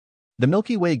The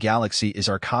Milky Way galaxy is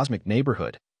our cosmic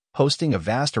neighborhood, hosting a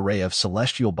vast array of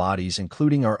celestial bodies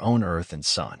including our own Earth and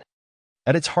Sun.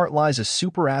 At its heart lies a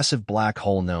supermassive black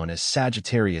hole known as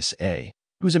Sagittarius A,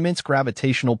 whose immense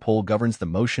gravitational pull governs the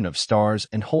motion of stars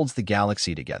and holds the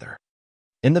galaxy together.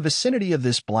 In the vicinity of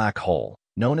this black hole,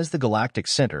 known as the galactic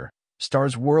center,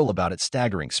 stars whirl about at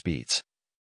staggering speeds,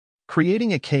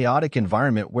 creating a chaotic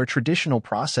environment where traditional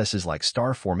processes like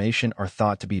star formation are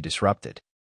thought to be disrupted.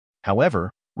 However,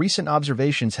 recent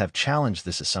observations have challenged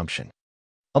this assumption.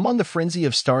 Among the frenzy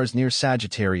of stars near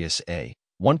Sagittarius A,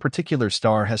 one particular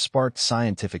star has sparked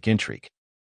scientific intrigue.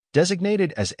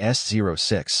 Designated as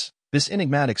S06, this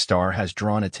enigmatic star has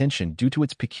drawn attention due to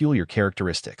its peculiar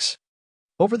characteristics.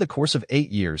 Over the course of 8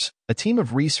 years, a team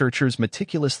of researchers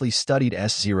meticulously studied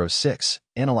S06,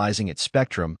 analyzing its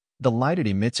spectrum, the light it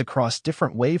emits across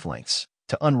different wavelengths,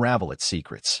 to unravel its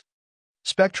secrets.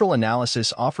 Spectral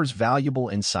analysis offers valuable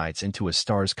insights into a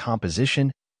star's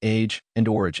composition, age, and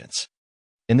origins.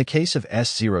 In the case of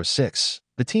S06,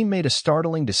 the team made a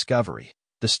startling discovery.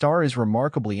 The star is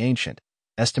remarkably ancient,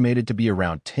 estimated to be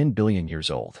around 10 billion years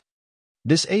old.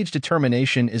 This age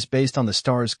determination is based on the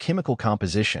star's chemical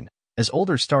composition, as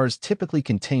older stars typically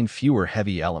contain fewer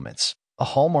heavy elements, a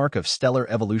hallmark of stellar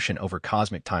evolution over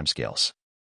cosmic timescales.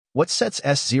 What sets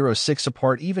S06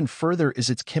 apart even further is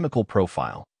its chemical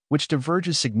profile, which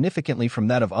diverges significantly from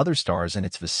that of other stars in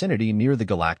its vicinity near the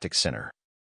galactic center.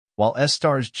 While S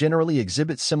stars generally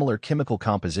exhibit similar chemical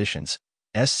compositions,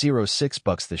 S06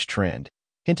 bucks this trend,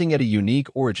 hinting at a unique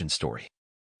origin story.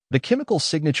 The chemical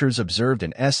signatures observed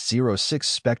in S06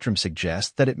 spectrum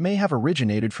suggest that it may have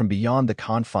originated from beyond the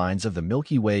confines of the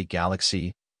Milky Way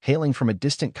galaxy, hailing from a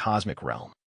distant cosmic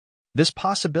realm. This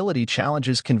possibility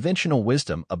challenges conventional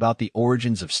wisdom about the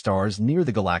origins of stars near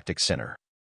the galactic center.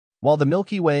 While the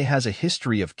Milky Way has a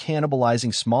history of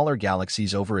cannibalizing smaller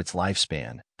galaxies over its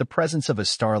lifespan, the presence of a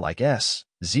star like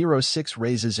S06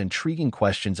 raises intriguing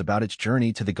questions about its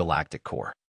journey to the galactic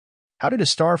core. How did a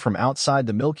star from outside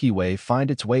the Milky Way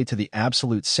find its way to the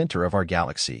absolute center of our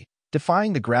galaxy,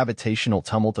 defying the gravitational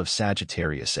tumult of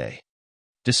Sagittarius A?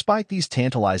 Despite these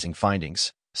tantalizing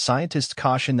findings, scientists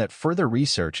caution that further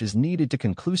research is needed to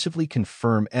conclusively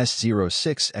confirm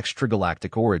S06's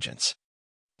extragalactic origins.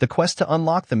 The quest to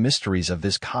unlock the mysteries of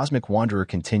this cosmic wanderer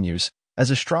continues as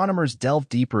astronomers delve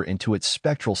deeper into its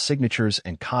spectral signatures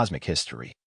and cosmic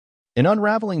history. In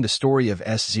unraveling the story of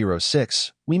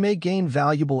S06, we may gain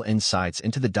valuable insights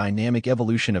into the dynamic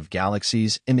evolution of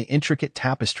galaxies and the intricate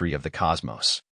tapestry of the cosmos.